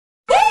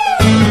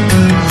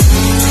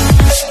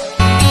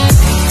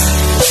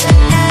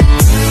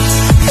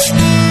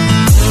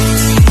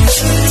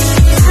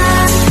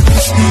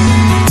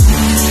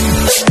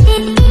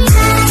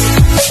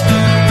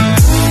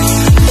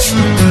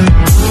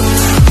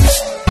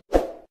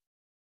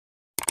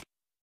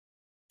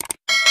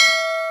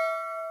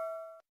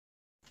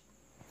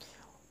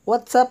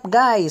What's up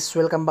guys?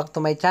 Welcome back to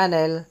my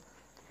channel.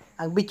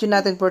 Ang video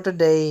natin for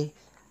today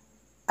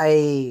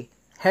ay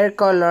hair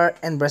color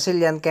and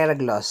Brazilian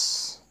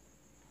keragloss.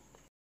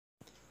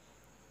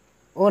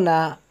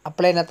 Una,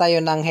 apply na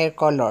tayo ng hair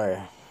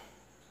color.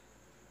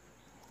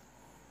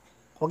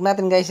 Huwag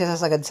natin guys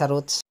isasagad sa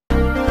roots.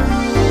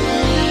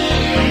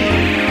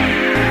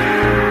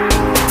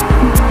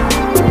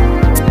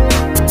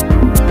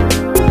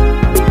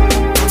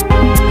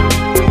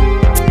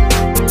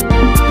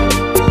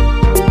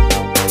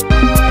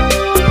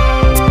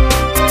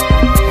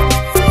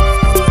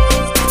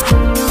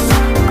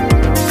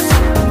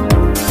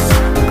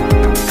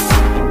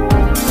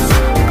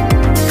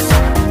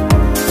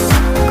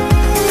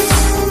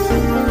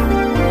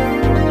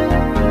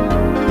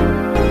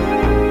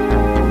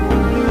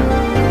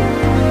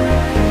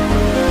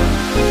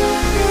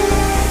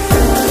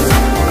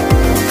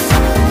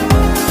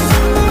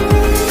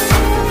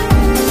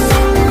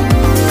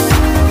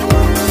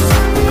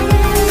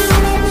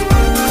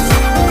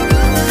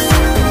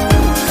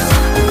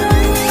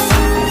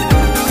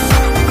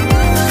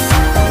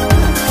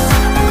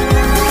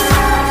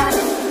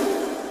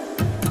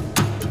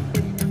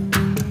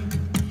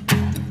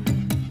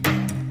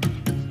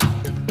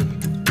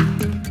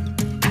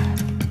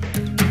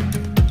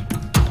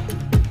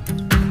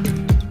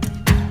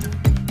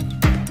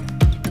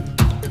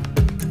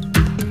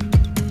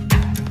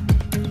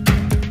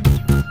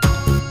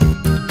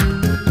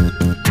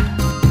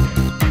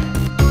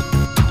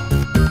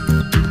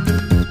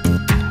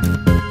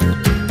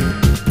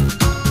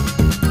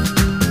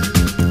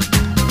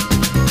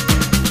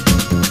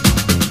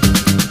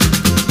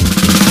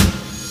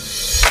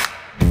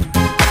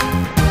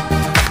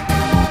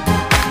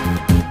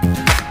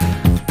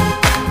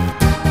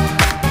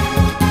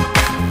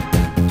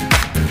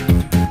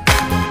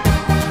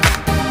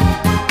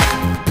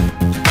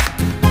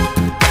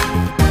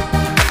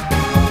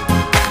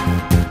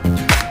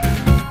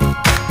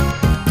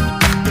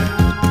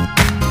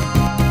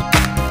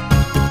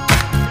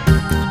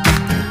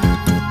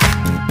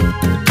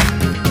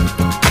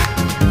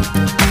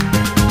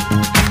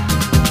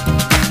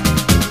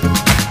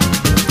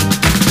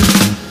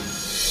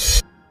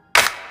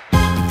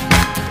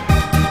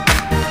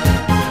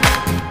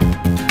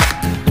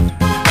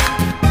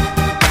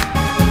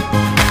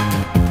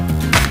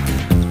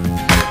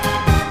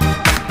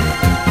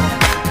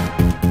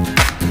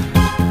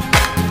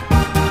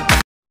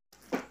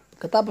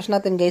 Katapos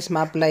natin guys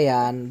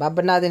ma-applyan,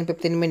 babad natin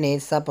 15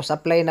 minutes, tapos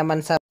apply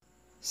naman sa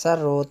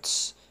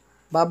roots,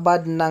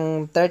 babad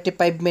ng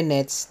 35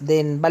 minutes,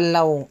 then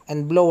banlaw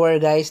and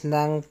blower guys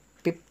ng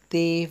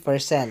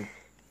 50%.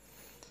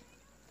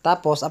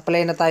 Tapos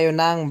apply na tayo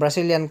ng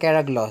Brazilian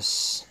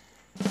keragloss.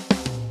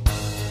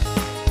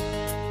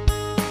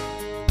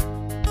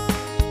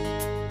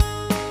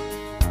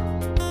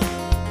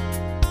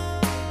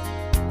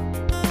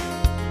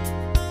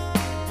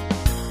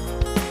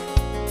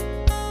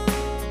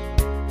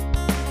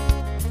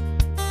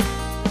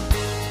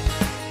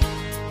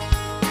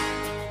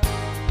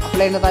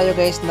 Apply na tayo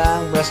guys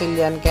ng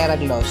Brazilian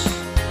keragloss.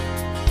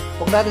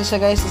 Huwag natin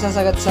siya guys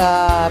isasagad sa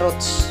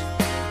roots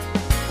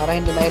para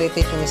hindi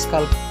ma-irritate yung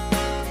scalp.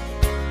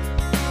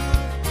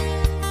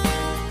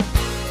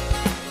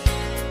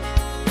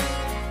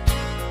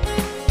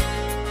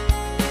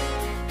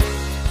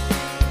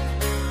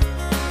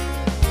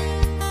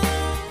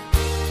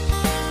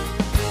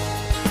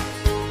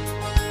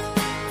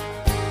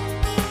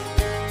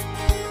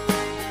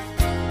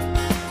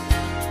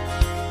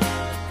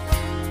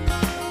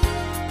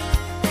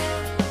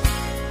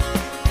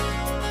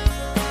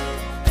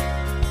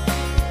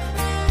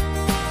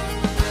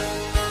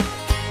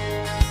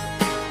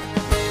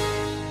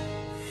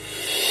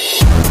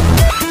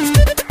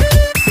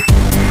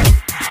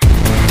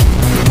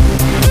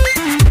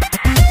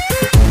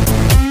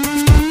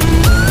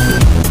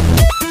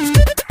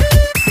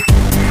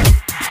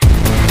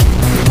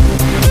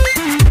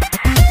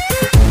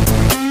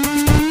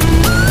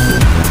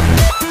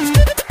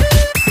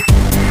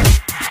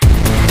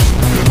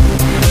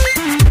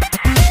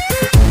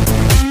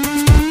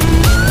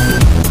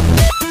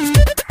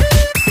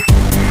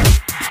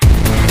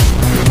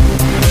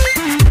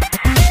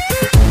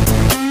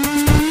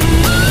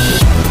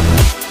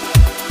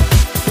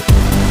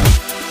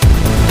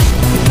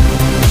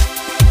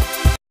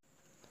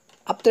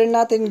 After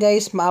natin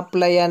guys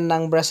ma-applyan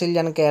ng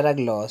Brazilian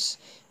keragloss,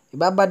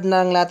 ibabad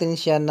na lang natin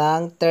siya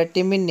ng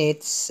 30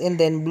 minutes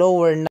and then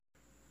blower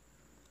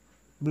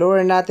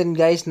natin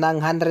guys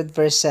ng 100%.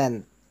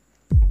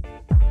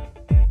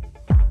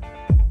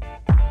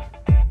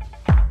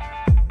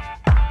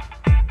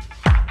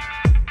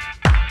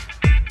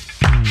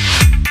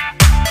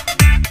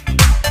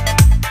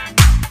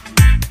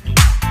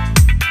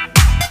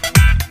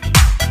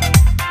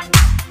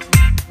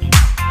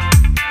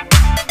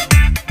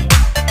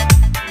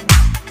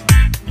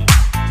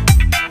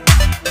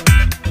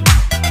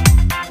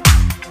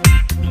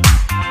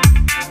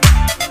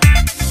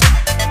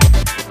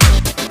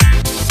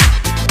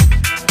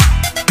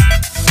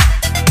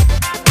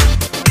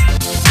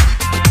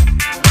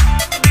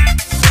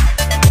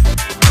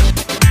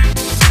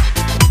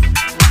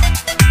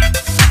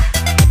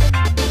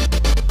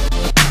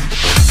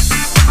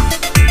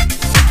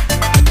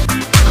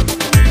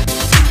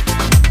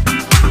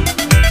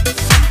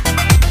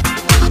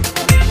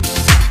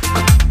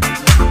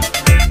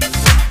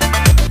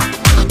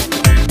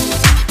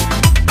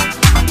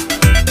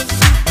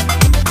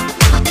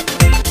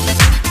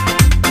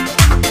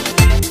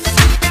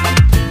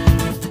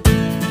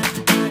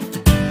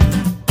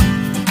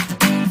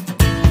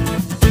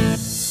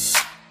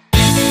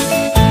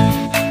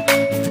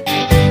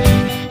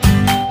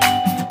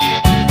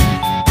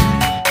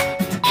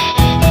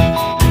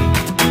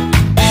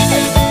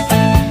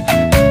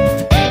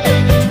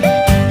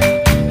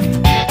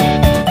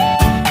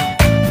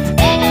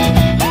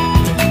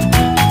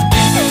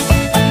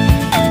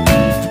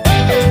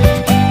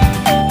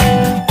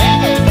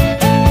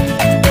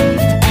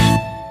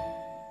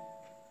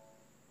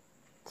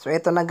 So,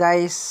 ito na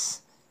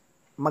guys.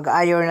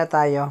 Mag-iron na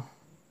tayo.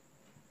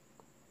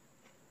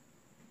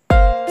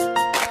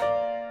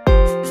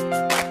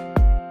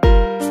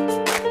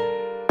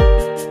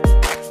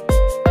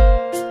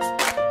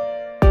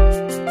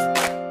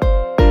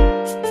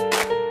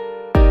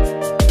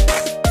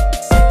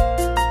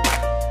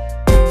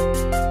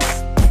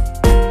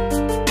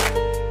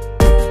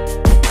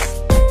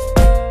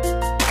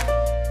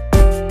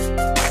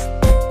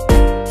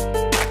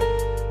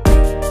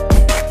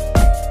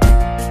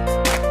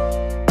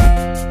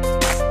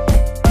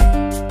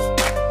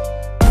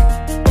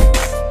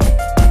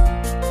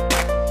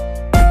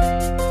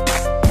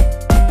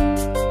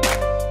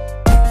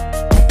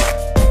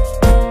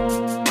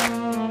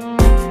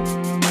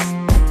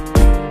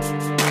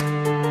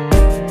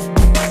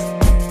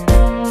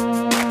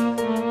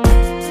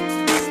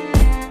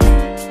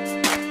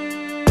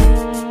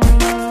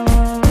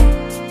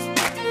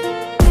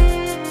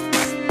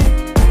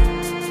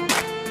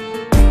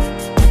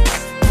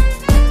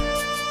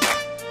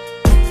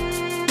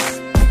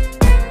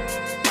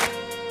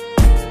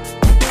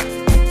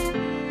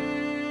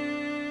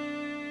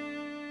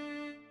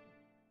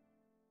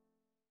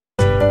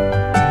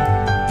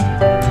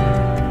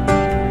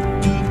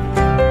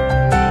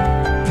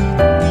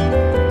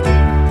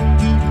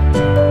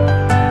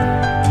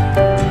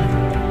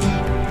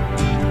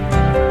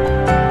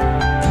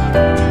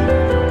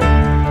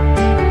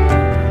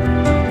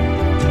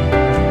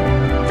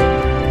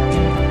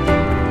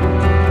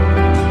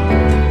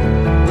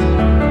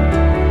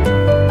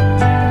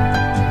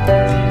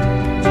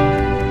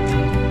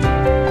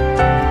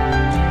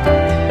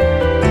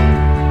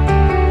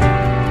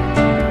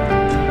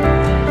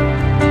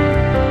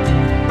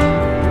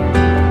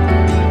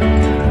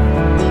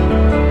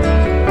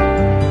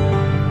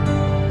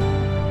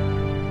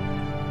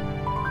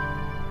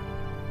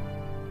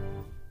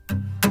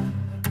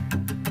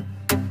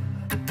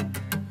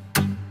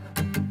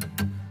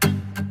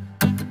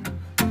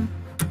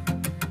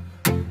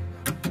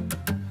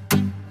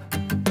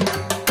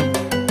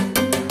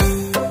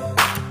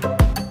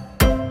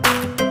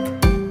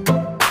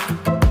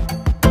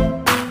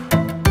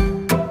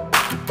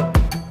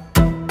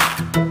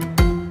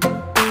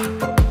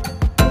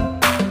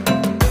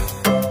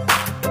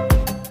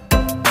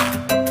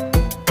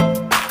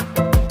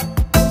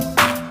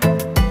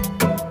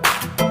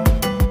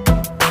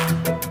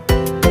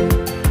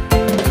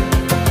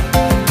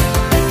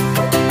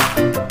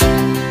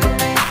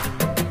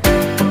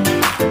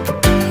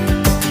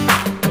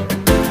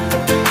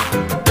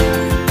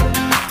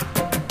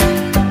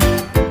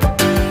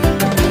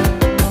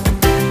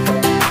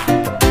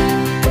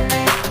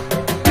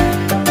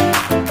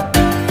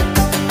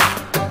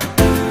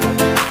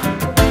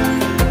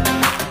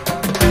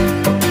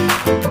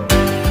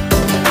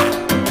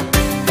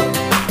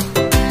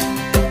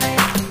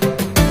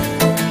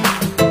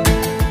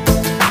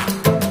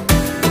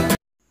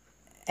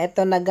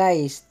 Eto na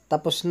guys,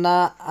 tapos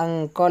na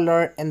ang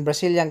color and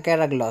Brazilian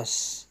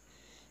keragloss.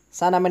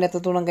 Sana may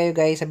natutunan kayo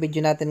guys sa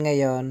video natin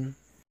ngayon.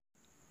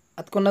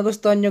 At kung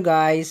nagustuhan nyo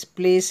guys,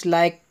 please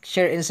like,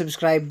 share, and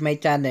subscribe my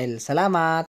channel. Salamat!